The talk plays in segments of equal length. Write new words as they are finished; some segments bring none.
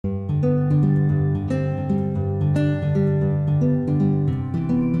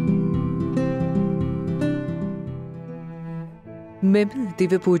මෙම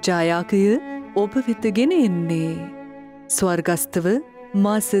දිව පූජායාගය ඔබ වෙත ගෙන එන්නේ ස්වර්ගස්ථව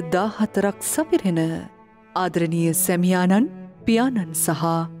මාස 14ක් සපිරෙන ආදරණීය සැමියාණන් පියාණන් සහ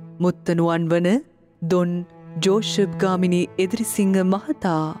මුත්තණුවන් වන දොන් ජෝෂප් ගාමිණී එදිරිසිංහ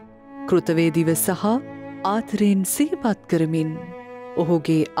මහතා කෘතවේදීව සහ ආදරයෙන් සිහිපත් කරමින්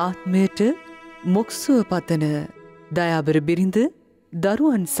ඔහුගේ ආත්මයට මොක්සුව පතන දයාබර බිරිඳ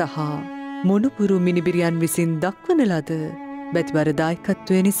දරුවන් සහ මොනුපුරු මිනිබිරියන් විසින් දක්වන ලද බැතිබර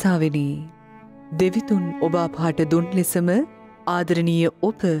දායකත්වය නිසාවෙනි. දෙවිතුන් ඔබ අපහට දුන් ලෙසම ආදරණීය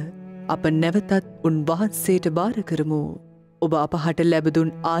ඔබ අප නැවතත් උන්වහන්සේට බාර කරමු. ඔබ අපහට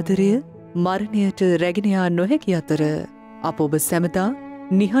ලැබදුන් ආදරය මරණයට රැගෙන යා නොහැකි අතර අප ඔබ සැමදා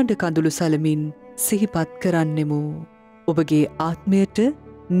නිහඬ කඳුළු සලමින් සිහිපත් කරන්නෙමු. ඔබගේ ආත්මයට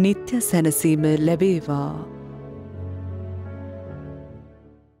නිත්‍ය සැනසීම ලැබේවා.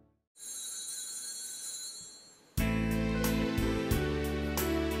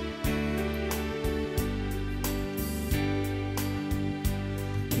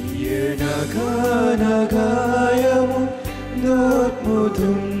 Nagayam not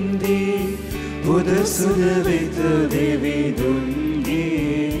mudundi udasudavita devi dungi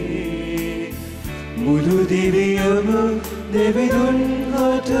mudu diviyam devi dun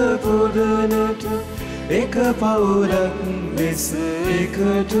hata pudanata eka paurak ves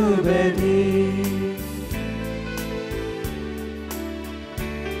ekatu bedi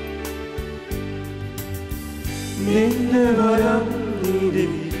ninna varam devi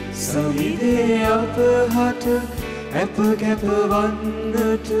Samide අපහට අප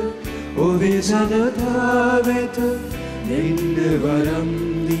කැපවන්නට ඔබේ ජනතාව වෙත දෙන්න වරම්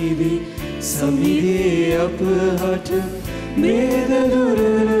දීවි සමීරේ අපහට මේද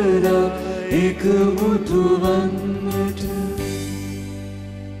දුරලා එකමුතු වන්නට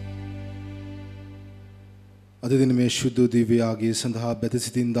අද දින මේ ශුද්ධ දිව්‍ය යාගයේ සඳහා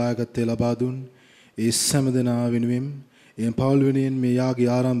බැදසිතින් දායකත්වය ලබා දුන් ඒ සෑම දෙනා වෙනුවෙන් එම් පවුල් වෙනුවෙන් මේ යාගයේ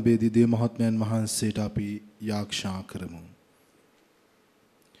ආරම්භයේදී දේව මහත්මයන් වහන්සේට අපි යාක්ෂා කරමු.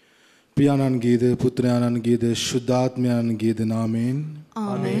 පියාණන්ගේද පුත්‍රයාණන්ගේද ශුද්ධාත්මයන්ගේද නාමයෙන්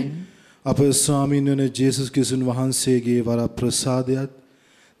ආමේන්. අප ස්වාමීන් වන ජේසුස් ක්‍රිස්තුන් වහන්සේගේ වර ප්‍රසාදයත්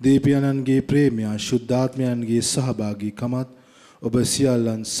දීපියාණන්ගේ ප්‍රේමය ශුද්ධාත්මයන්ගේ සහභාගීකමත් ඔබ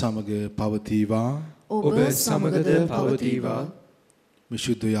සියල්ලන් සමග පවතිවා. ඔබ සමගද පවතිවා. මේ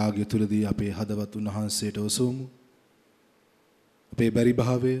ශුද්ධ යාගය තුලදී අපේ හදවත් උන්වහන්සේට ඔසවමු. අපේ බැරි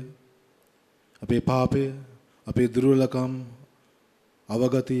භාවය, අපේ පාපය, අපේ දුර්වලකම්,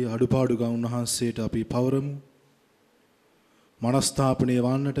 අවගතිය, අඩුපාඩුකම් උන්වහන්සේට අපි පවරමු. මනස්ථාපනය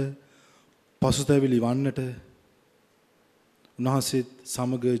වන්නට, පසුතැවිලි වන්නට, උන්වහන්සේත්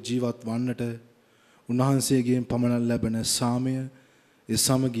සමග ජීවත් වන්නට, උන්වහන්සේගෙන් පමණ ලැබෙන සාමය, ඒ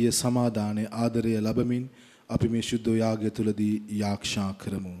සමගිය සමාදානයේ ආදරය ලැබමින් අපි මේ ශුද්ධ යාගය තුලදී යාක්ෂා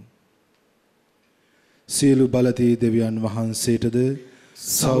කරමු. සියලු බලතී දෙවියන් වහන්සේටද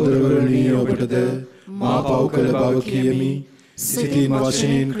සහෝදරවරුනි ඔබටද මා පව් කළ බව කියමි. සිතින්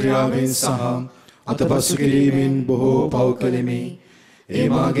වශයෙන් ක්‍රියාවෙන් සහ අතපසු කිරීමෙන් බොහෝ පව් කළෙමි. ඒ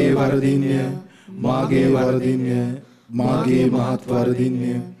මාගේ වරදින්ය, මාගේ වරදින්ය, මාගේ මහත්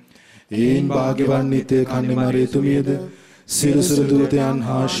වරදින්ය. ඒන් භාග්‍යවත් නිත්‍ය කන්‍යමරිය තුමියද සියලු සුර දූතයන්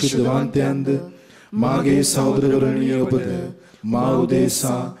හා ශුද්ධවන්තයන්ද මාගේ සහෝදරවරුනි ඔබද මා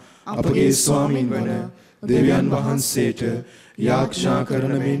උදෙසා අපගේ ස්වාමින් වන දෙවියන් වහන්සේට යාක්ෂා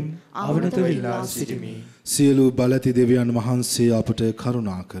කරන මෙන් අවනත වෙලා සිටිමි. සියලු බලති දෙවියන් වහන්සේ අපට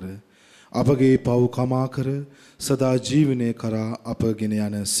කරුණා කර අපගේ පව් කමා කර සදා ජීවනය කරා අපගෙන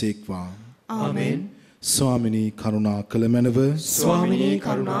යන සේක්වා. ආමේන්. ස්වාමිනී කරුණා කළ මැනව, ස්වාමිනී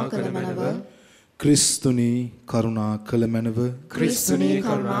කරුණා කළ මැනව, ක්‍රිස්තුනී කරුණා කළ මැනව, ක්‍රිස්තුනී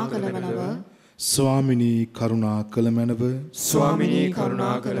කරුණා කළ මැනව, ස්වාමිනී කරුණා කළ මැනව, ස්වාමිනී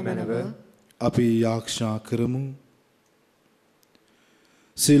කරුණා කළ මැනව. අපි යාක්ෂා කරමු.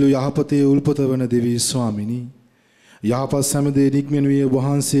 සියලු යහපතේ උල්පත වන දෙවි ස්වාමිනී, යහපත් සෑම දේ නික්මෙනුයේ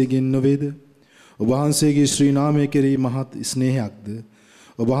වහන්සේගෙන් නොවේද? ඔබ වහන්සේගේ ශ්‍රී නාමය කෙරෙහි මහත් ස්නේහයක්ද,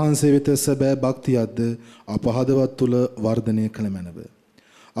 ඔබ වහන්සේ වෙත සැබෑ භක්තියක්ද අප හදවත් තුල වර්ධනය කළ මැනව.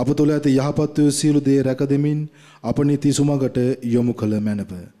 අප තුල ඇති යහපත් වූ සියලු දේ රැක දෙමින් අප නිති සුමගට යොමු කළ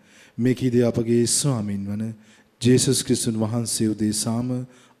මැනව. මේ කීදී අපගේ ස්වාමින් වන ජේසුස් ක්‍රිස්තුන් වහන්සේ උදෙසාම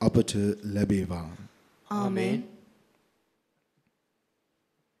අපට ලැබේවා. ආමේන්.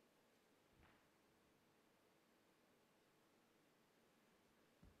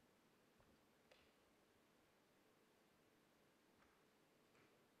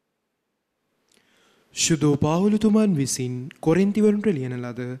 ශුද්ධ පාවුලතුමන් විසින් කොරින්තිවරුන්ට ලියන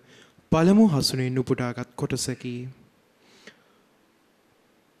ලද පළමු හසුනෙන් උපුටාගත් කොටසකි.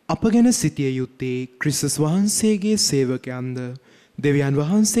 අප ගැන සිටිය යුත්තේ ක්‍රිස්තුස් වහන්සේගේ සේවකයන්ද දෙවියන්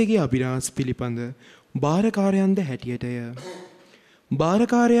වහන්සේගේ අභිලාෂ පිළිපඳ බාරකාරයන්ද හැටියටය.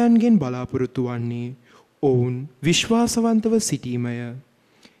 බාරකාරයන්ගෙන් බලාපොරොත්තු වන්නේ ඔවුන් විශ්වාසවන්තව සිටීමය.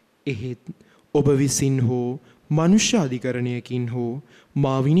 එහෙත් ඔබ විසින් හෝ මනුෂ්‍ය අධිකරණයකින් හෝ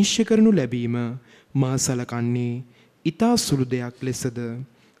මා විනිශ්චය කරනු ලැබීම මා සලකන්නේ ඊතා සුළු දෙයක් ලෙසද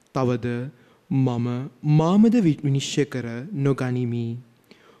තවද මම මාමද විනිශ්චය කර නොගනිමි.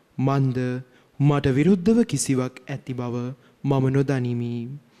 මන්ද මට විරුද්ධව කිසිවක් ඇති බව මම නොදනිමි.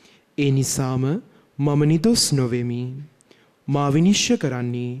 ඒ නිසාම මම නිදොස් නොවෙමි. මා විනිශ්චය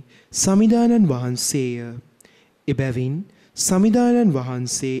කරන්නේ සමිදානන් වහන්සේය. එබැවින් සමිදානන්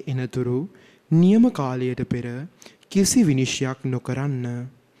වහන්සේ එනතුරු නියම කාලයට පෙර කිසි විනිශ්චයක් නොකරන්න.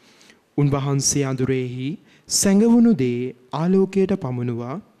 උන්වහන්සේ අඳුරෙහි සැඟවුණු දේ ආලෝකයට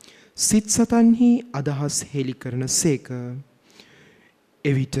පමුණුවා සිත් සතන්හි අදහස් හෙළි කරන සේක.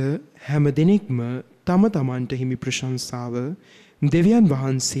 එවිට හැම දෙනෙක්ම තම තමන්ට හිමි ප්‍රශංසාව දෙවියන්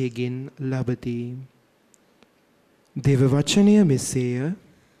වහන්සේගෙන් ලබති. දේව වචනය මෙසේය.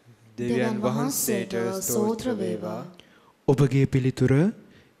 දෙවියන් වහන්සේට ස්තෝත්‍ර වේවා. ඔබගේ පිළිතුර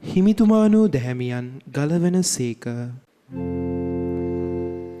හිමිතුමානෝ දැහැමියන් ගලවන සේක.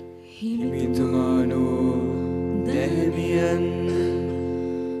 හිමිතුමානෝ දැහැමියන්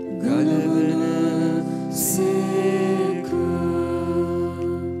ගලවන සේක.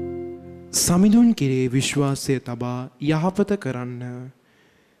 සමිඳුන් කෙරේ විශ්වාසය තබා යහපත කරන්න.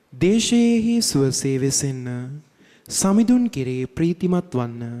 දේශයෙහි සුවසේ වෙසෙන්න. සමිඳුන් කෙරේ ප්‍රීතිමත්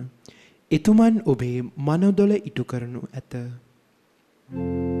වන්න. එතුමන් ඔබේ මනදොල ඉටු කරනු ඇත.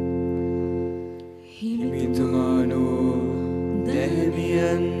 හිමිතුමානෝ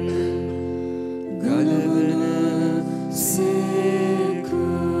දැහැමියන් ගලවන සේක.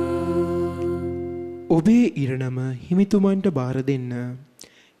 ඔබේ ඉරණම හිමිතුමන්ට බාර දෙන්න.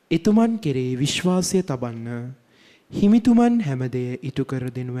 එතුමන් කෙරේ විශ්වාසය තබන්න. හිමිතුමන් හැමදේ ඉටු කර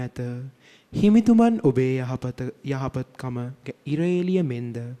දෙනු ඇත. හිමිතුමන් ඔබේ යහපත්කම ඉරේලිය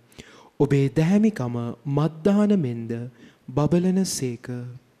මෙන්ද ඔබේ දැහැමිකම මත්දාන මෙන්ද බබලන සේක.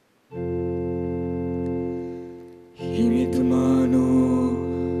 හිමිතුමානෝ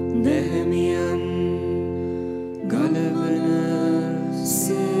දැහැමියන් ගලවන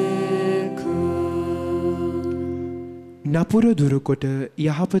සේක. නපුර දුරුකොට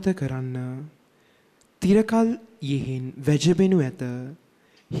යහපත කරන්න. තිරකල් යෙහින් වැජබෙනු ඇත.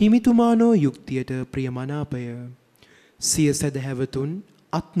 හිමිතුමානෝ යුක්තියට ප්‍රියමනාපය. සිය සැදැහැවතුන්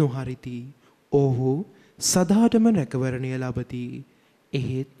අත් නොහරිති. ඔහු සදාටම රැකවරණය ලබති.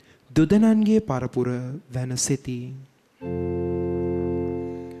 එහෙත් දුදනන්ගේ පරපුර වැනසෙති.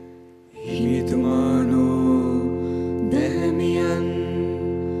 හිමිතුමානෝ දැහැමියන්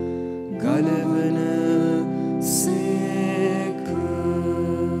ගලවන සේක.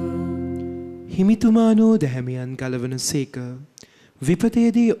 හිමිතුමානෝ දැහැමියන් ගලවන සේක.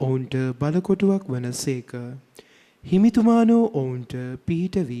 විපතේදී ඔවුන්ට බලකොටුවක් වන සේක. හිමිතුමානෝ ඔවුන්ට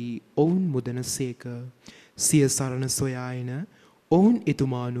පිහිට වී ඔවුන් මුදන සේක. සිය සරණ සොයායන ඔවුන්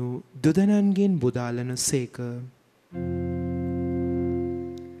එතුමානෝ දුදනන්ගෙන් බුදාලන සේක.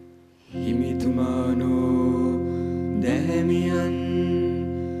 හිමිතුමානෝ දැහැමියන්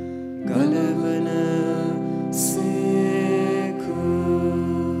ගලවන සේක.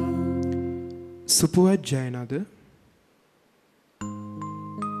 සුපුවත් ජයනද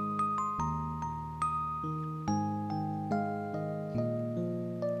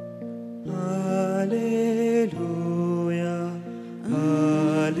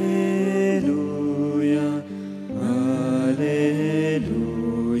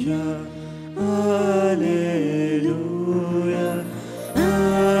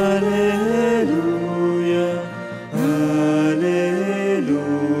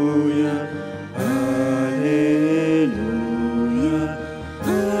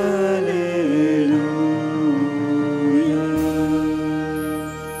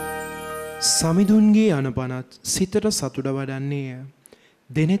සමිඳුන්ගේ අනපනත් සිතට සතුට වඩන්නේය.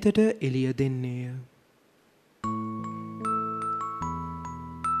 දෙනෙතට එළිය දෙන්නේය.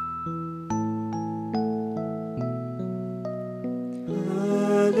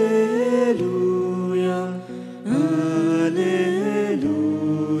 Hallelujah, hallelujah,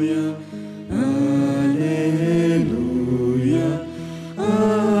 hallelujah, hallelujah,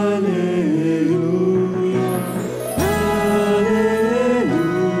 hallelujah,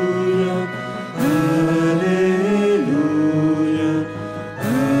 hallelujah, hallelujah,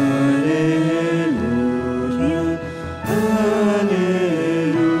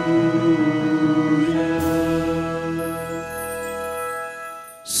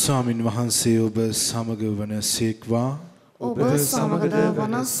 ස්වාමින් වහන්සේ ඔබ සමග වන සේක්වා. ඔබ සමගද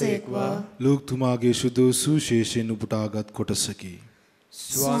වනසේක්වා. ලූක්තුමාගේ සුදු සුශේෂයෙන් උපුටාගත් කොටසකි.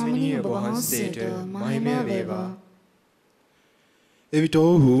 ස්වාමිනී ඔබ වහන්සේට මහිමය වේවා. එවිට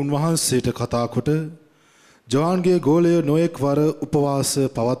ඔහු උන්වහන්සේට කතා කොට ජෝහන්ගේ ගෝලය නොයෙක් වර උපවාස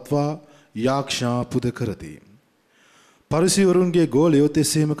පවත්වා යාක්ෂා පුද කරති. පරිසීවරුන්ගේ ගෝලයෝ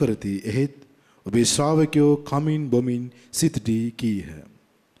එසේම කරති. එහෙත් ඔබේ ශ්‍රාවකයෝ කමින් බොමින් සිටිති කීහ.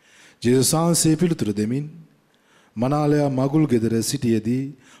 ජේසුස් වහන්සේ පිළිතුරු දෙමින් මනාලයා මගුල් ගෙදර සිටියේදී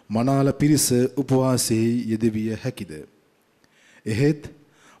මනාල පිරිස උපවාසයේ යෙදවිය හැකිද? එහෙත්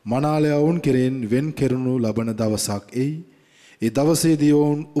මනාලයා ඔවුන් කෙරෙන් වෙන් කෙරනු ලබන දවසක් එයි. ඒ දවසේදී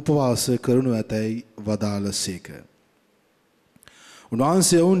ඔවුන් උපවාස කරනු ඇතැයි වදාළසේක.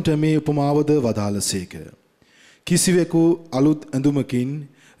 උන්වහන්සේ ඔවුන්ට මේ උපමාවද වදාළසේක. කිසිවෙකු අලුත් ඇඳුමකින්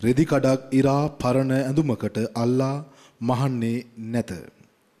රෙදි කඩක් ඉරා පරණ ඇඳුමකට අල්ලා මහන්නේ නැත.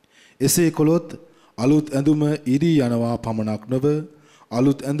 එසේ කළොත් අලුත් ඇඳුම ඉරී යනවා පමණක් නොව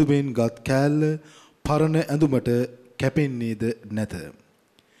අලුත් ඇඳුමෙන් ගත් කෑල්ල පරණ ඇඳුමට කැපෙන්නේද නැත.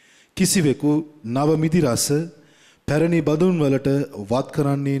 කිසිවෙකු නව මිදි රස පැරණි බදුන් වලට වත්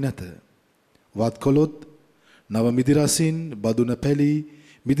කරන්නේ නැත. වත් කළොත් නව මිදි රසින් බදුන පැලී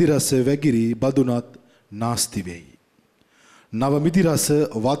මිදි රස වැගිරි බදුනත් නාස්ති වෙයි. නව මිදි රස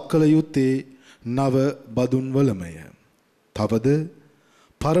වත් කළ යුත්තේ නව බදුන් වලමය. තවද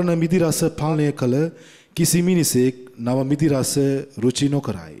පරණ මිදි රස පානය කළ කිසි මිනිසෙක් නව මිදි රස රුචි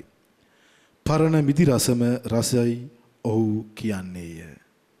නොකරයි. පරණ මිදි රසම රසයි ඔහු කියන්නේය.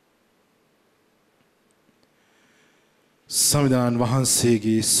 සංවිධාන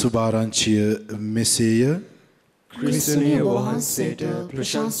වහන්සේගේ සුභාරංචිය මෙසේය. ක්‍රිස්තුනි ඔබ වහන්සේට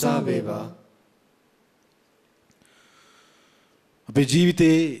ප්‍රශංසා වේවා. අපේ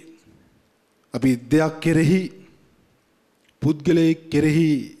ජීවිතේ අපි දෙයක් කෙරෙහි පුද්ගලයෙක් කෙරෙහි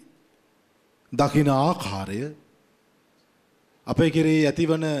දකින ආකාරය අපේ කෙරෙහි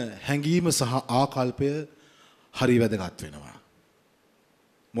ඇතිවන හැඟීම සහ ආකල්පය හරි වැදගත් වෙනවා.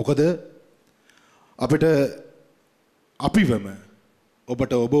 මොකද අපිට අපිවම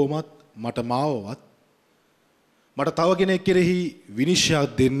ඔබට ඔබවමත් මට මාවවත් මට තව කෙනෙක් කෙරෙහි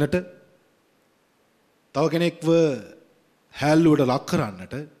විනිශ්චයක් දෙන්නට තව කෙනෙක්ව හැල්ලුවට ලක්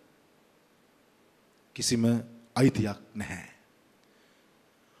කරන්නට කිසිම අයිතියක් නැහැ.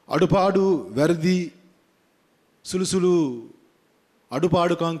 අඩුපාඩු වැරදි සුළුසුළු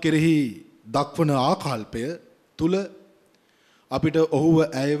අඩුපාඩුකම් කෙරෙහි දක්වන ආකල්පය තුල අපිට ඔහුව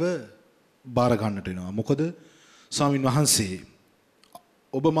ඇයව බාර ගන්නට වෙනවා. මොකද ස්වාමින් වහන්සේ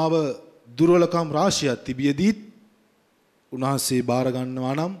ඔබ මාව දුර්වලකම් රාශියක් තිබියදීත් උන්වහන්සේ බාර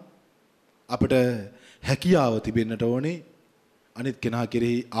ගන්නවා නම් අපිට හැකියාව තිබෙන්නට ඕනේ අනිත් කෙනා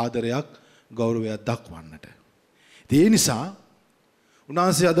කෙරෙහි ආදරයක් ගෞරවයක් දක්වන්නට. ඒ නිසා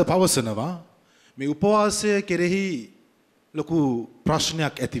උන්වහන්සේ අද පවසනවා මේ උපවාසය කෙරෙහි ලොකු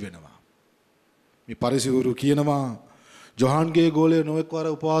ප්‍රශ්නයක් ඇති වෙනවා. මේ පරිසවරු කියනවා ජෝහන්ගේ ගෝලය නොඑක් වර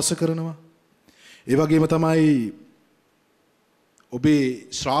උපවාස කරනවා. ඒ වගේම තමයි ඔබේ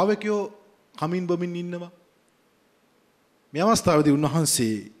ශ්‍රාවකයෝ කමින් බොමින් ඉන්නවා. මේ අවස්ථාවේදී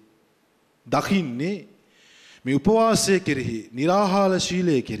උන්වහන්සේ දකින්නේ මේ උපවාසය කෙරෙහි, निराहार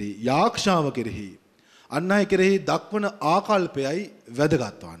ශීලය කෙරෙහි, යාක්ෂාව කෙරෙහි, අන් අය කෙරෙහි දක්වන ආකල්පයයි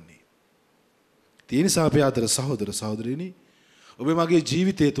වැදගත් වන්නේ. ඒ නිසා අපේ ආදර සහෝදර සහෝදරියනි, ඔබ මගේ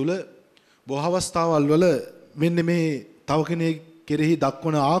ජීවිතය තුළ බොහෝ අවස්ථාවල් වල මෙන්න මේ තව කෙනෙක් කෙරෙහි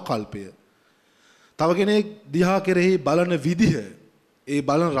දක්වන ආකල්පය, තව කෙනෙක් දිහා කෙරෙහි බලන විදිහ, ඒ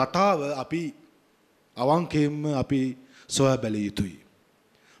බලන රටාව අපි අවංකයෙන්ම අපි සොයා බැලිය යුතුයි.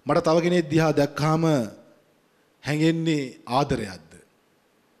 මට තව කෙනෙක් දිහා දැක්කාම හැඟෙන්නේ ආදරයක්ද?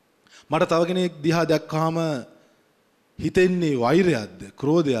 මට තව කෙනෙක් දිහා දැක්කාම හිතෙන්නේ වෛරයක්ද,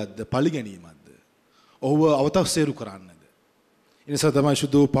 ක්‍රෝධයක්ද, පරිගැනීමක්ද? ඔහුව අවතක්සේරු කරන්නද? ඒ නිසා තමයි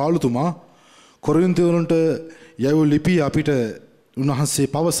සුදු පාවුලතුමා කොරින්තියන්ට යවූ ලිපිය අපිට උන්වහන්සේ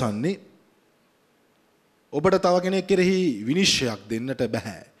පවසන්නේ ඔබට තව කෙනෙක් කෙරෙහි විනිශ්චයක් දෙන්නට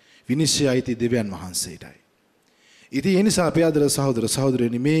බෑ. විනිශ්චය අයිති දෙවියන් වහන්සේටයි. ඉතින් ඒ නිසා අපේ ආදර සහෝදර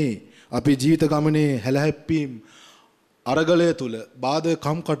සහෝදරයනි, මේ අපේ ජීවිත ගමනේ හැලහැප්පීම් අරගලය තුල, බාධක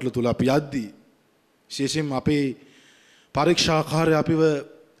කම්කටොළු තුල අපි යද්දී, විශේෂයෙන්ම අපේ පරීක්ෂාකාරය අපිව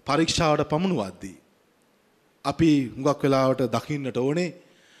පරීක්ෂාවට පමුණුවද්දී අපි හුඟක් වෙලාවට දකින්නට ඕනේ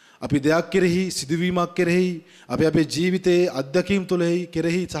අපි දෙයක් කෙරෙහි, සිදුවීමක් කෙරෙහි, අපි අපේ ජීවිතයේ අත්දැකීම් තුළ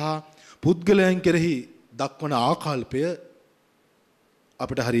කෙරෙහි සහ පුද්ගලයන් කෙරෙහි දක්වන ආකල්පය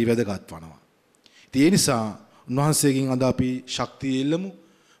අපිට හරිය වැදගත් වනවා. ඒ නිසා උන්වහන්සේගෙන් අද අපි ශක්තිය ඉල්ලමු,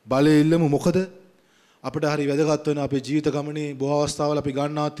 බලය ඉල්ලමු. මොකද අපිට හරිය වැදගත් වෙන අපේ ජීවිත ගමනේ බොහෝ අවස්ථාවල අපි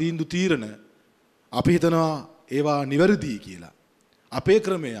ගන්නා තීන්දුව තීරණ අපි හිතනවා ඒවා නිවැරදි කියලා. අපේ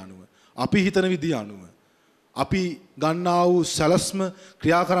ක්‍රමයේ අනුව, අපි හිතන විදිය අනුව, අපි ගන්නා වූ සැලැස්ම,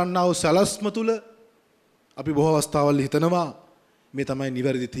 ක්‍රියා කරන්නා වූ සැලැස්ම තුල අපි බොහෝ අවස්ථාවල හිතනවා මේ තමයි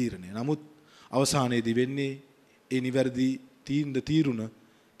නිවැරදි තීරණය. නමුත් අවසානයේදී වෙන්නේ ඒ නිවැරදි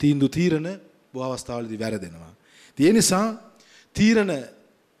තීරණ බොහෝ අවස්ථාවලදී වැරදෙනවා. ඒ නිසා තීරණ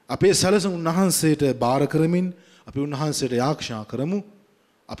අපේ සැලසුම් උන්වහන්සේට බාර කරමින් අපි උන්වහන්සේට යාඥා කරමු.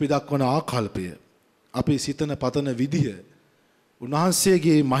 අපි දක්වන ආකල්පය, අපි සිතන පතන විදිය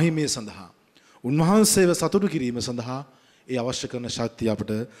උන්වහන්සේගේ මහිමය සඳහා, උන්වහන්සේව සතුටු කිරීම සඳහා ඒ අවශ්‍ය කරන ශක්තිය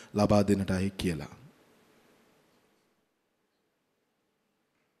අපට ලබා දෙන්නටයි කියලා.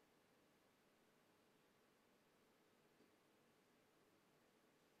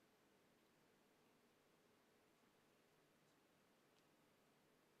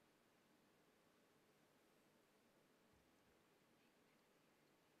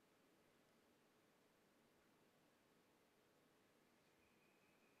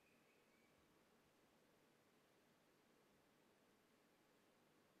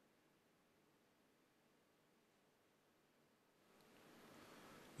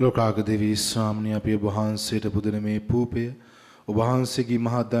 ලෝකාග දේවී ස්වාමිනිය අපි ඔබ වහන්සේට පුදන මේ පූපය ඔබ වහන්සේගේ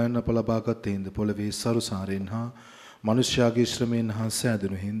මහා දයන අප ලබාගත් හින්ද පොළවේ සරුසාරයෙන් හා මනුෂ්‍යයාගේ ශ්‍රමයෙන් හා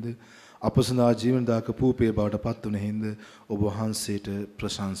සෑදුණු හින්ද අප සඳහා ජීවනදායක පූපය බවට පත් වුණ හින්ද ඔබ වහන්සේට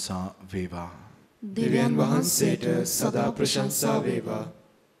ප්‍රශංසා වේවා. දෙවියන් වහන්සේට සදා ප්‍රශංසා වේවා.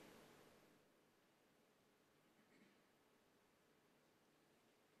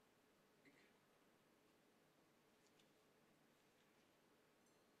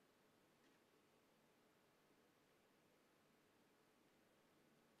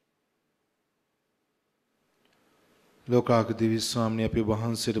 ලෝකාග දිව්‍ය ස්වාමිනිය අපි ඔබ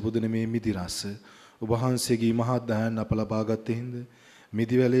වහන්සේට පුදන මේ මිදි රස ඔබ වහන්සේගේ මහා දයන් අප ලබාගත් හින්ද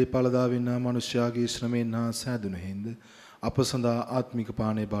මිදි වැලේ පළදාවෙන් ආ මනුෂ්‍යයාගේ ශ්‍රමයෙන් හා සෑදුණු හින්ද අප සඳහා ආත්මික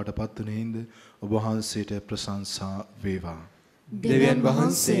පානය බවට පත් වුණ හින්ද ඔබ වහන්සේට ප්‍රශංසා වේවා. දෙවියන්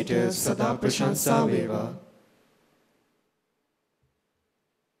වහන්සේට සදා ප්‍රශංසා වේවා.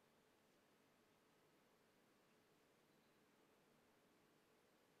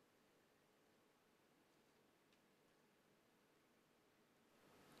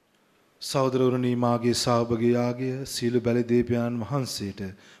 සහෝදරවරුනි මාගේ සහභාගීයාගය සීල බැලි දීපයන්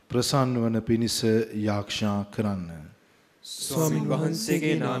වහන්සේට ප්‍රසන්න වන පිණිස යාඥා කරන්න. ස්වාමින්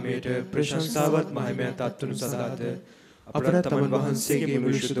වහන්සේගේ නාමයට ප්‍රශංසාවත් මහිමයත් අත්වනු සදාද අපට තමන් වහන්සේගේ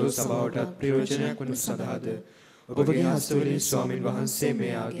මුළු ශුද්ධ සභාවටත් ප්‍රයෝජනයක් වනු සදාද ඔබගේ හස්තවලින් ස්වාමින් වහන්සේ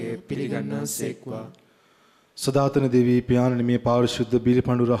මේ ආගේ පිළිගන්නා සේක්වා. සදාතන දෙවී පියාණනි මේ පාරිශුද්ධ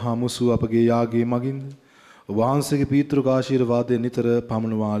බිලිපඬුර හා මුසු අපගේ යාගයේ මගින්ද වහන්සේගේ පීතෘක ආශිර්වාදය නිතර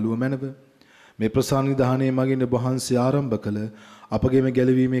පමනවාලුව මැනව මේ ප්‍රසන්න නිධානයේ මගින් වහන්සේ ආරම්භ කළ අපගේම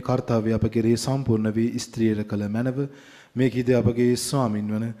ගැලවීමේ කාර්යය අප කෙරෙහි සම්පූර්ණ වී ස්ත්‍රියට කළ මැනව මේ කිද අපගේ ස්වාමින්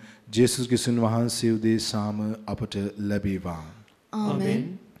වන ජේසුස් ක්‍රිස්තුන් වහන්සේ උදෙසාම අපට ලැබේවා.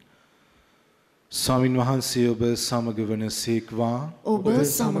 ආමෙන්. ස්වාමින් වහන්සේ ඔබ සමග වන සේක්වා. ඔබ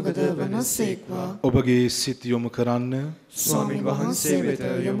සමගද වන සේක්වා. ඔබගේ සිත යොමු කරන්න ස්වාමින් වහන්සේ වෙත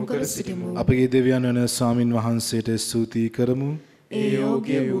යොමු කර සිටිමු. අපගේ දෙවියන් වන ස්වාමින් වහන්සේට ස්තුති කරමු. ඒ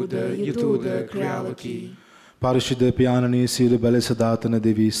යෝග්‍ය වූද යුතුයද ක්‍රියාවකි. පරිශුද්ධ පියාණනී සීල බල සදාතන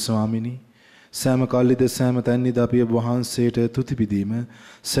දෙවී ස්වාමිනී සෑම කල්ලිද සෑම තැන්නිද අපි ඔබ වහන්සේට තුති පිදීම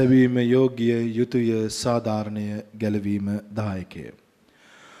සැවීම යෝග්‍ය යුතුය සාධාරණය ගැලවීම දායකය.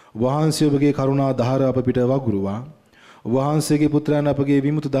 වහන්සේ ඔබගේ කරුණා දහර අප පිට වගුරුවා වහන්සේගේ පුත්‍රයන් අපගේ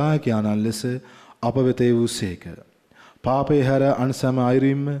විමුක්ති දායකයන්න් ලෙස අප වෙත වූසේක. පාපේ හැර අන්සම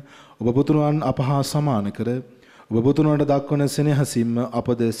අයරින්ම ඔබ පුතුණන් අප හා සමාන කර ඔබ පුතුණන්ට දක්වන සෙනෙහසින්ම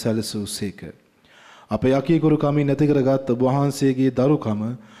අපද සැලසූසේක. අප යකීකුරු කමින් නැති කරගත් ඔබ වහන්සේගේ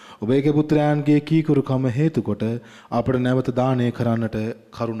දරුකම ඔබගේ පුත්‍රයන්ගේ කීකුරුකම හේතු කොට අපට නැවත දානය කරන්නට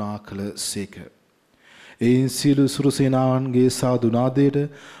කරුණා කළ සේක. එයින් සියලු සුරු සේනාවන්ගේ සාදු නාදයට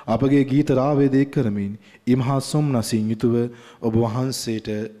අපගේ ගීත රාවේදේ කරමින් ඉමහා සොම්නසින් යුතුව ඔබ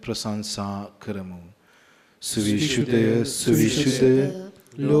වහන්සේට ප්‍රශංසා කරමු. සුවිශුද්ධය සුවිශුද්ධය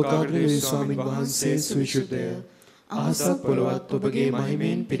ලෝකාග්‍රේ ස්වාමින් වහන්සේ සුවිශුද්ධය. අහසත් පොළොවත් ඔබගේ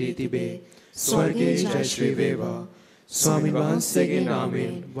මහිමෙන් පිරී තිබේ. ස්වර්ගයේ ජය ශ්‍රී වේවා. ස්වාමින් වහන්සේගේ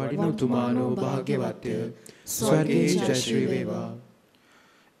නාමයෙන් වඩින උතුමානෝ භාග්‍යවත්ය. ස්වර්ගයේ ජය ශ්‍රී වේවා.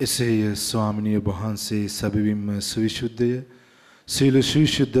 එසේය ස්වාමිනිය වහන්සේ සැබවින්ම සවිශුද්ධය. සීල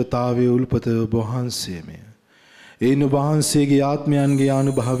ශුද්ධතාවයේ උල්පත ඔබ වහන්සේමය. එයින් වහන්සේගේ ආත්මයන්ගේ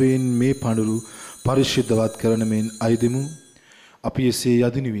අනුභවයෙන් මේ පඬුරු පරිශුද්ධවත් කරන මෙන් අයිදෙමු. අපි එසේ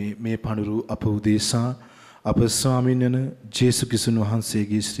යදිනුවේ මේ පඬුරු අප උදෙසා අප ස්වාමීන් වන ජේසුස් ක්‍රිස්තුන්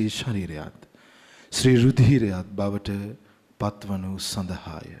වහන්සේගේ ශ්‍රී ශරීරයත් ශ්‍රී රුධිරයත් බවට පත්වනු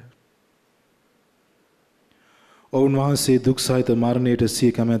සඳහාය. ඔවුන් වහන්සේ දුක් සහිත මරණයට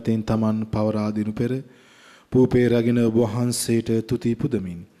සිය කැමැත්තෙන් තමන් පවරා දිනු පෙර පූපේ රැගෙන ඔබ වහන්සේට තුති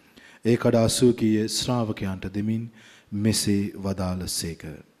පුදමින් ඒ කඩා සූකීය ශ්‍රාවකයන්ට දෙමින් මෙසේ වදාළසේක.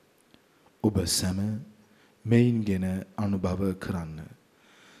 ඔබ සැම මෙයින්ගෙන අනුභව කරන්න.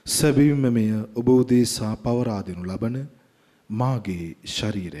 සැබවින්ම මෙය ඔබ උදෙසා පවරා දෙනු ලබන මාගේ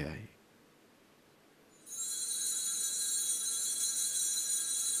ශරීරයයි.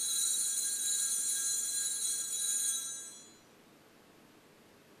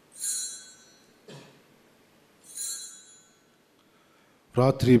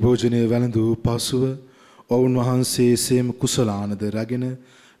 රාත්‍රී භෝජනය වැළඳූ පසුව ඔවුන් වහන්සේ සේම කුසලානද රැගෙන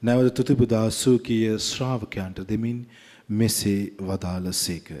නැවත තුතිපුදා සූකීය ශ්‍රාවකයන්ට දෙමින් මෙසේ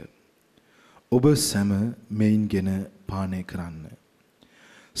වදාළසේක. ඔබ සැම මෙයින්ගෙන පානය කරන්න.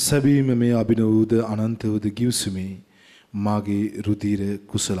 සැබීම මේ අභිනවූද අනන්තවද ගිවිසුමේ මාගේ රුධිර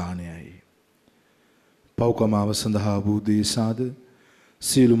කුසලානයයි. පෞකමාව සඳහා වූ දේශාද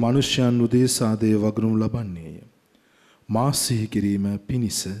සියලු මනුෂ්‍යයන් උදෙසාද වගනු ලබන්නේය. මා සිහි කිරීම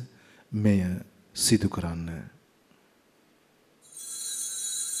පිණිස මෙය සිදු කරන්න.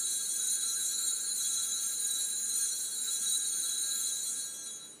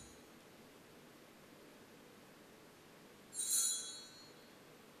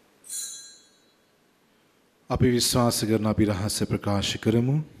 අපි විශ්වාස කරන අපි රහස්‍ය ප්‍රකාශ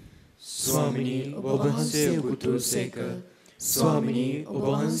කරමු. ස්වාමිනී ඔබ වහන්සේ උතුරුසේක. ස්වාමිනී ඔබ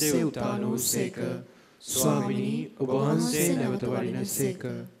වහන්සේ උතානෝසේක. ස්වාමිනී ඔබ වහන්සේ නැවත වඩිනසේක.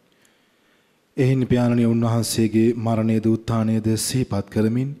 එහින් පියාණනි උන්වහන්සේගේ මරණයේද උත්ථානයේද සිහිපත්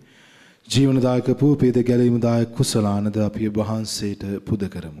කරමින් ජීවනදායක පූපේද ගැලීමදායක කුසලානද අපි ඔබ වහන්සේට පුද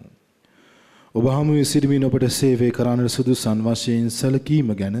කරමු. ඔබ හමුවේ සිටමින් ඔබට සේවය කරන්නට සුදුසන් වශයෙන්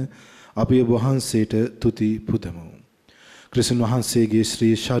සැලකීම ගැන අපි ඔබ වහන්සේට තුති පුදමු. ක්‍රිස්තුන් වහන්සේගේ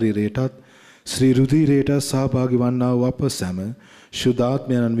ශ්‍රී ශරීරයටත් ශ්‍රී රුධිරයට සහභාගී වන්නා වූ අප සැම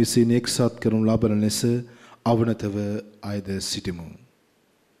ශුද්ධාත්මයන් විසින් එක්සත් කරනු ලබන ලෙස අවනතව අයද සිටිමු.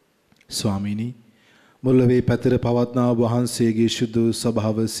 ස්වාමීනි මුල්ලවේ පැතර පවත්නා වහන්සේගේ ශුද්ධ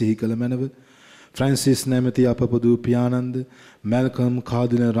සභාව සිහි කළ මැනව ෆ්‍රැන්සිස් නැමැති අප පොදු පියාණන්ද මැල්කම්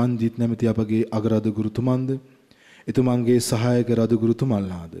කාදින රංජිත් නැමැති අපගේ අගරද ගුරුතුමන්ද එතුමන්ගේ සහායක රද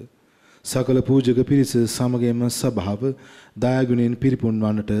ගුරුතුමන්ලාද සකල පූජක පිරිස සමගම සභාව දායගුණෙන් පිරිපුන්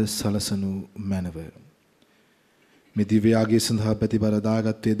වන්නට සලසනු මැනව. මේ දිව්‍යාගය සඳහා ප්‍රතිබල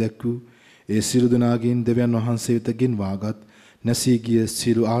දාගත්තේ දැක්වූ ඒ සියලු දෙනාගෙන් දෙවියන් වහන්සේ වෙත ගෙන්වාගත් නැසී ගිය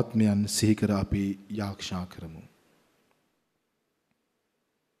සියලු ආත්මයන් සිහි කර අපි යාක්ෂා කරමු.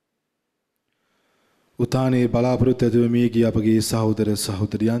 උතානේ බලාපොරොත්තු ඇතුව මිය ගිය අපගේ සහෝදර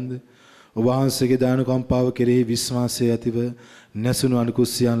සහෝදරියන්ද ඔබ වහන්සේගේ දානුකම්පාව කෙරෙහි විශ්වාසය ඇතිව නැසුණු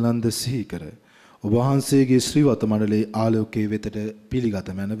අනුකුස්සියන්ලන්ද සිහි කර ඔබ වහන්සේගේ ශ්‍රීවත මණ්ඩලයේ ආලෝකයේ වෙතට පිළිගත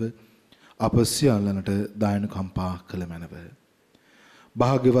මැනව අප සියල්ලනට දානුකම්පා කළ මැනව.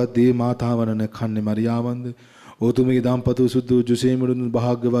 භාග්‍යවත් දේ මාතාවනන කන්නේ මරියාවන්ද ඕතුමගේ දම්පතු සුදු ජුසේ මුදුන්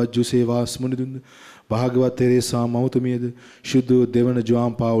භාග්‍යවත් ජුසේ වාස් මුනිදුන් භාග්‍යවත් තෙරේසා මෞතුමියද ශුද්ධ දෙවන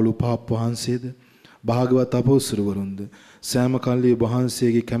ජෝම් පාවුලු පාප් වහන්සේද භාග්‍යවත් අපොස්තලවරුන්ද සෑම කල්ලි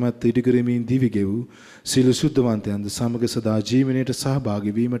වහන්සේගේ කැමැත්ත ඉටු කරමින් දිවි ගෙවූ සියලු සුද්ධවන්තයන්ද සමග සදා ජීවනයට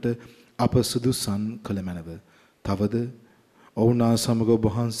සහභාගී වීමට අප සුදුසන් කළ මැනව. තවද ඔවුනා සමග ඔබ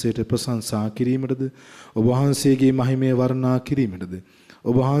වහන්සේට ප්‍රශංසා කිරීමටද ඔබ වහන්සේගේ මහිමය වර්ණනා කිරීමටද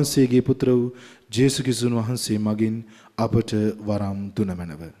ඔබ වහන්සේගේ පුත්‍ර වූ ජේසු ක්‍රිස්තුන් වහන්සේ මගින් අපට වරම් දුන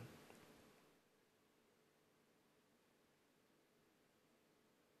මැනව.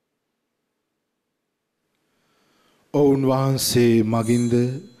 ඔවුන් වහන්සේ මගින්ද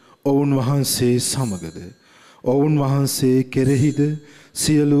ඔවුන් වහන්සේ සමගද ඔවුන් වහන්සේ කෙරෙහිද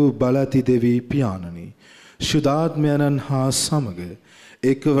සියලු බලති දෙවි පියාණනි ශුද්ධාත්මයන්න් හා සමග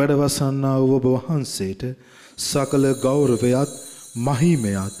එක් වැඩවසන්නා වූ ඔබ වහන්සේට සකල ගෞරවයත්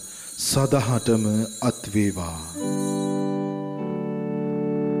මහිමයත් සදහටම අත්වේවා.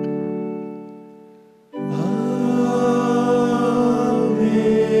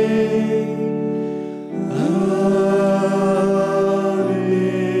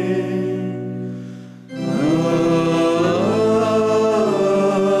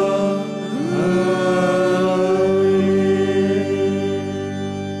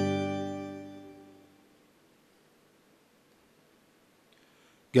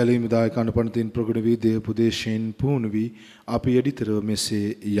 ගැලීම දායක අනුපන්තින් ප්‍රගුණ වී දේවපුදේශයෙන් පුහුණු වී අපි යටිතරව මෙසේ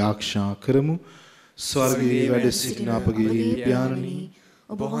යාක්ෂා කරමු. ස්වර්ගයේ වැඩ සිටින අපගේ පියාණනි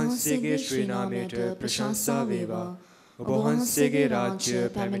ඔබ වහන්සේගේ ශ්‍රී නාමයට ප්‍රශංසා වේවා. ඔබ වහන්සේගේ රාජ්‍ය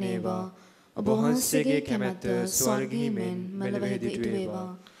පැමිණේවා. ඔබ වහන්සේගේ කැමැත්ත ස්වර්ගයේ මෙන් මෙලොවෙහිදී වේවා.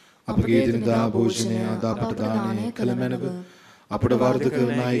 අපගේ දිනදා භෝජනය අද අපට දානය කළ මැනව අපට වර්ධ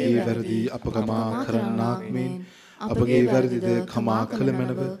කරන අයගේ වැරදි අප කමා කරන්නාක් මෙන් අපගේ වැරදිද කමා කළ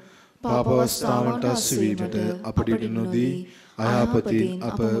මැනව පාප අවස්ථාවට අසු වීමට අපට ඉඩ නොදී අයහපතින්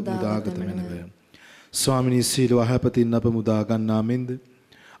අප මුදාගත මැනව. ස්වාමිනී සීල වහපතින් අප මුදා ගන්නා මෙන්ද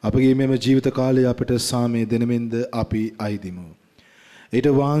අපගේ මෙම ජීවිත කාලය අපට සාමය දෙන මෙන්ද අපි අයිදිමු.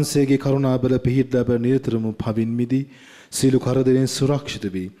 ඊට වහන්සේගේ කරුණා බල පිහිට ලැබ නිරතරම පවින් මිදී සීල කරදරෙන් සුරක්ෂිත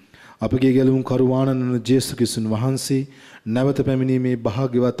වී අපගේ ගැලවුම් කරුවාණන් ජේසුස් ක්‍රිස්තුන් වහන්සේ නැවත පැමිණීමේ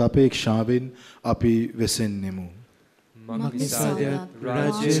භාග්‍යවත් අපේක්ෂාවෙන් අපි වෙසෙන්නෙමු. මක්නිසාද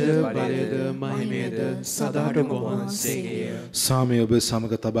රාජ්‍යද බලයද මහිමයද සදාටම වහන්සේගේය. සාමය ඔබ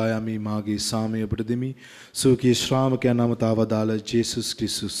සමග තබා යමි මාගේ සාමය ඔබට දෙමි. සූකී ශ්‍රාමකයන් අමතා වදාළ ජේසුස්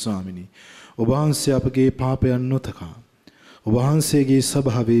ක්‍රිස්තුස් ස්වාමිනී ඔබ වහන්සේ අපගේ පාපයන් නොතකා ඔබ වහන්සේගේ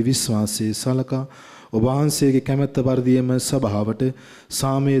සභාවේ විශ්වාසයේ සලකා ඔබ වහන්සේගේ කැමැත්ත පරිදිම සභාවට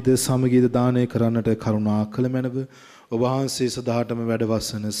සාමයේද සමගීද දානය කරන්නට කරුණා කළ මැනව ඔබ වහන්සේ සදාටම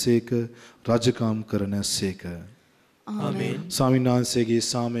වැඩවසන සේක රජකම් කරන සේක. ආමේන්. ස්වාමීන් වහන්සේගේ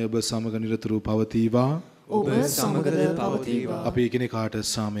සාමය ඔබ සමග නිරතුරුව පවතිවා. ඔබ සමගද පවතිවා. අපි එකිනෙකාට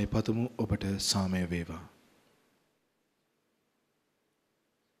සාමය පතමු. ඔබට සාමය වේවා.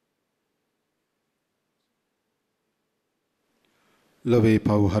 ලොවේ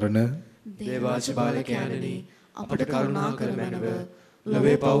පව්හරණ දේවාජපාලකයන්නි අපට කරුණා කර මැනව.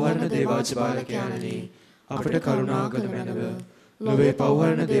 ලොවේ පව්හරණ දේවාජපාලකයන්නි අපට කරුණා කර මැනව. ලොවේ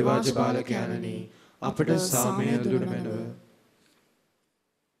පව්හරණ දේවාජපාලකයන්නි අපට සාමය දුන මැනව.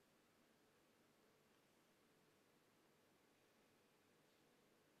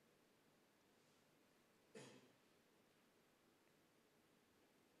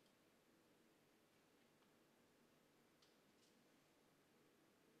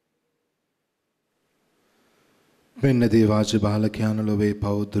 මෙන්න දේවාජ බාලකයන් ලොවේ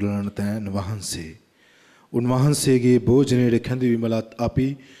පෞද්ගලයන් තැන් වහන්සේ. උන්වහන්සේගේ භෝජනයේ කැඳවීමලත්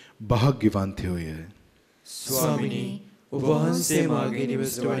අපි භාග්‍යවන්තයෝය. ස්වාමිනී ඔබ වහන්සේ මාගේ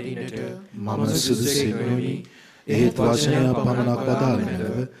නිවසට වඩින්නට මම සුදුසු නොමි. එහෙත් වචනය පමණක්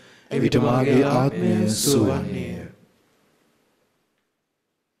වදාළෙනව එවිට මාගේ ආත්මය සුවන්නේය.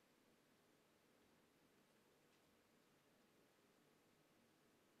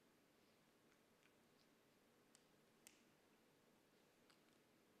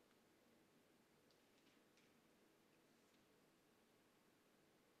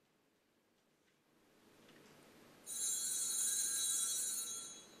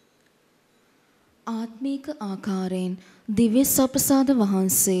 ආත්මීක ආකාරයෙන් දිව්‍ය සප්‍රසාද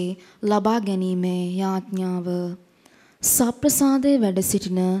වහන්සේ ලබා ගැනීමේ යාඥාව. සප්‍රසාදයේ වැඩ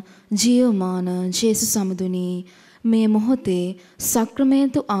සිටින ජීවමාන ජේසුස් සමදුනි මේ මොහොතේ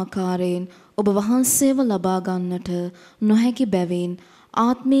සක්‍රමේන්තු ආකාරයෙන් ඔබ වහන්සේව ලබා ගන්නට නොහැකි බැවින්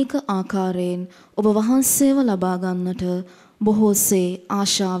ආත්මීක ආකාරයෙන් ඔබ වහන්සේව ලබා ගන්නට බොහෝසේ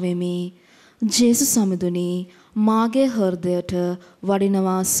ආශාවෙමි. ජේසුස් සමදුනි මාගේ හෘදයට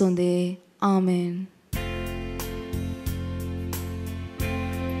වඩිනවා සොඳේ. ආමෙන්.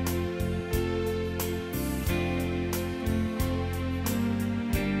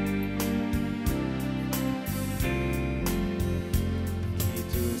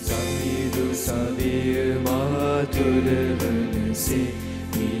 සවිය මාතුලවනසේ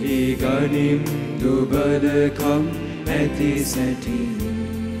පිළිගනිම් දුබලකම් ඇති සැටිනි.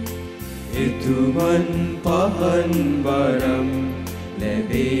 එතුමන් පහන් වරම්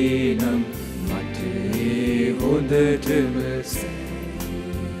ලැබේනම් මට ඒ හොඳටම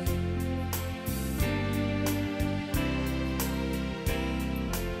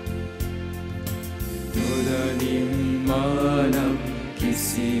නොදනිම් මානම්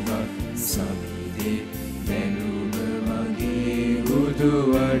කිසිවක් සමිදේ දැනුම මගේ හුදු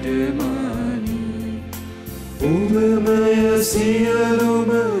වඩමානි. ඔබමය සියලුම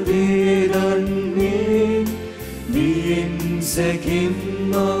දේදන්නේ බියෙන්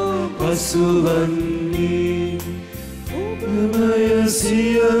සැකින්මා පසුවන්නේ. ඔබමය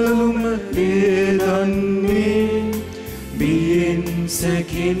සියලුම දේදන්නේ බියෙන්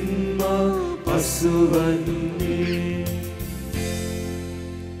සැකින්මා පසුවන්නේ.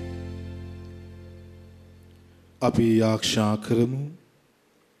 අපි ආරක්ෂා කරමු.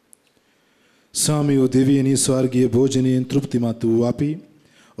 සාමියෝ දෙවියනි ස්වර්ගීය භෝජනයෙන් තෘප්තිමත් වූ අපි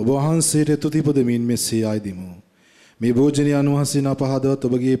ඔබ වහන්සේට තුතිපදමින් මෙසේ ආයදිමු. මේ භෝජනය අනුහසින අපහදවත්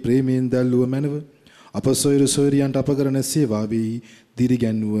ඔබගේ ප්‍රේමයෙන් දැල්ලුව මැනව අප සොයුරු සොයුරියන්ට අප කරන සේවාවේ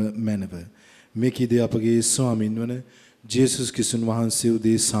දිරිගැන්වුව මැනව. මේකීද අපගේ ස්වාමින් වන ජේසුස් ක්‍රිස්තුන් වහන්සේ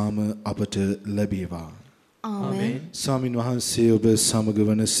උදෙසාම අපට ලැබේවා. ආමෙන්. ස්වාමින් වහන්සේ ඔබ සමග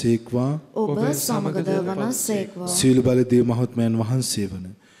වනසේක්වා. ඔබ සමගද වනසේක්වා. සීල බල දේව මහත්මයන් වහන්සේ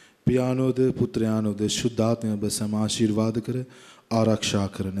වන පියානෝද පුත්‍රයානෝද ශුද්ධාත්මය ඔබ සම ආශිර්වාද කර ආරක්ෂා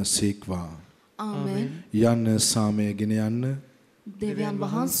කරන සේක්වා. ආමෙන්. යන්න සාමයගෙන යන්න. දෙවියන්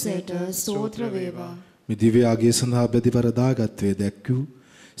වහන්සේට ස්තෝත්‍ර වේවා. මේ දිව්‍ය ආගය සඳහා බෙදිවර දාගත්වේ දැක්වූ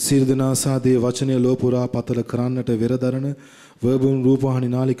සියලු දෙනා සහ දේ වචනය ලෝපුරා පතල කරන්නට වෙරදරන වර්බුන් රූපවාහිනී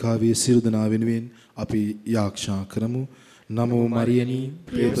නාලිකාවේ සියලු දෙනා වෙනුවෙන් අපි යාක්ෂා කරමු. නමෝ මරියනි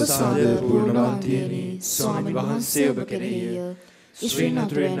ප්‍රේමසාද පූර්ණවන්තියනි ස්වාමීන් වහන්සේ ඔබ කෙරෙහිය. ශ්‍රී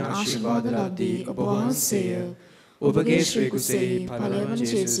නතුරෙන් ආශිර්වාද ලද්දී ඔබ වහන්සේය. ඔබගේ ශ්‍රී කුසෙහි පළවන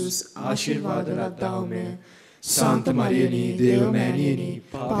ජේසුස් ආශිර්වාද ලද්දාවුමය. සාන්ත මරියනි දේව මෑණියනි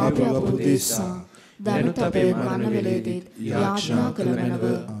පාපී අප උදෙසා දැනුත් අපේ මරණ වේලේදී යාඥා කළ මැනව.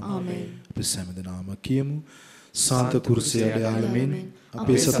 ආමේන්. අපි සෑමදෙනාම කියමු. සාන්ත කුරුසයේ අඩයාලමින්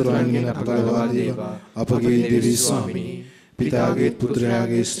අපේ සතරවන්ගෙන් අප ගලවා දේවා. අපගේ දෙවි ස්වාමී පිතාගේ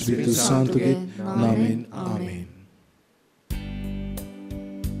පුත්‍රයාගේ ස්ත්‍රීතු සාන්තුගේ නාමයෙන්. ආමේන්.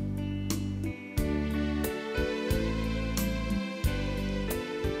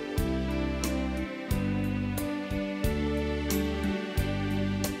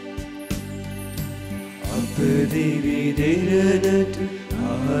 දිවි දෙරණට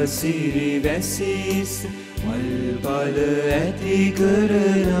ආසිරි වැසිස් මල් බල ඇති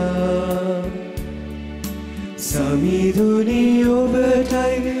කරනා සමිඳුනි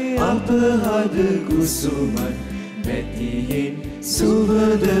ඔබටයි අප හද කුසුමන් මැතියෙන්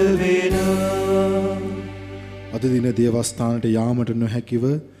සුවඳ වෙනා. අද දින දේවස්ථානට යාමට නොහැකිව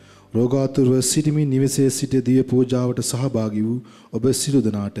රෝගාතුරව සිටිමින් නිවසේ සිට දිය පූජාවට සහභාගී වූ ඔබ සියලු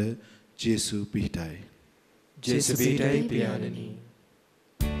දෙනාට ජේසු පිහිටයි. ජේසු පිහිටයි පියාණනි.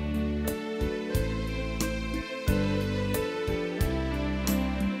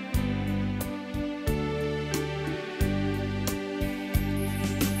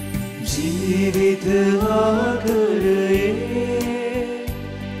 ජීවිත ආකරයේ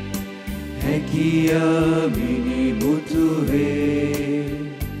හැකියා මිනිමුතුවේ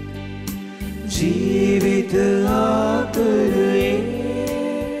ජීවිත ආකරයේ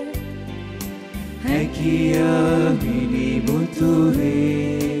හැකියා මිනිමුතුවේ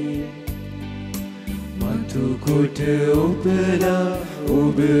මතු කොට ඔබලා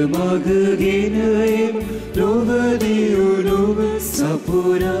ඔබ මගගෙන එම් ලොවදියුණුව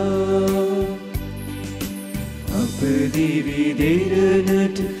සපුරා අප දිවි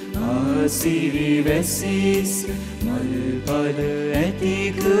දෙරණට ආසිරි වැසිස් මල් පල ඇති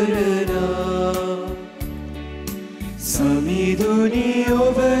කරනා සමිඳුනි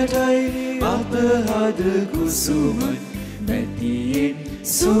ඔබටයි අප හද කුසුමන් මැතියෙන්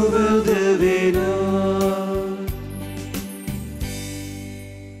සුවඳ වෙනා.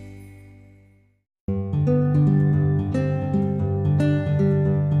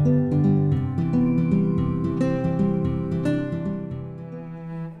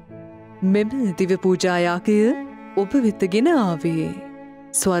 මෙම දිව පූජායාගය ඔබ වෙතගෙන ආවේ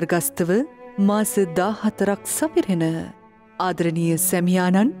ස්වර්ගස්ථව මාස 14ක් සපිරෙන ආදරණීය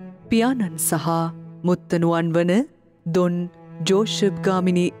සැමියාණන් පියාණන් සහ මුත්තණුවන් වන දොන් ජෝෂප්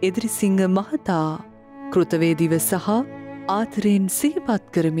ගාමිණී එදිරිසිංහ මහතා කෘතවේදීව සහ ආදරයෙන් සිහිපත්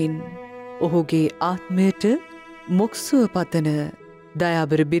කරමින් ඔහුගේ ආත්මයට මොක්සුව පතන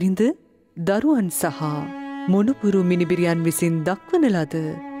දයාබර බිරිඳ දරුවන් සහ මොනුපුරු මිනිබිරියන් විසින් දක්වන ලද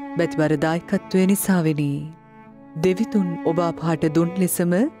බැතිබර දායකත්වය නිසාවෙනි. දෙවිතුන් ඔබ අපහට දුන්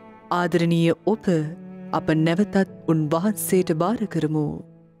ලෙසම ආදරණීය ඔබ අප නැවතත් උන්වහන්සේට බාර කරමු.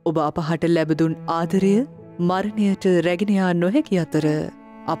 ඔබ අපහට ලැබදුන් ආදරය මරණයට රැගෙන යා නොහැකි අතර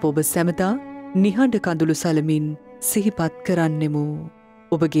අප ඔබ සැමදා නිහඬ කඳුළු සලමින් සිහිපත් කරන්නෙමු.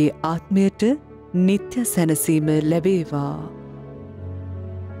 ඔබගේ ආත්මයට නිත්‍ය සැනසීම ලැබේවා.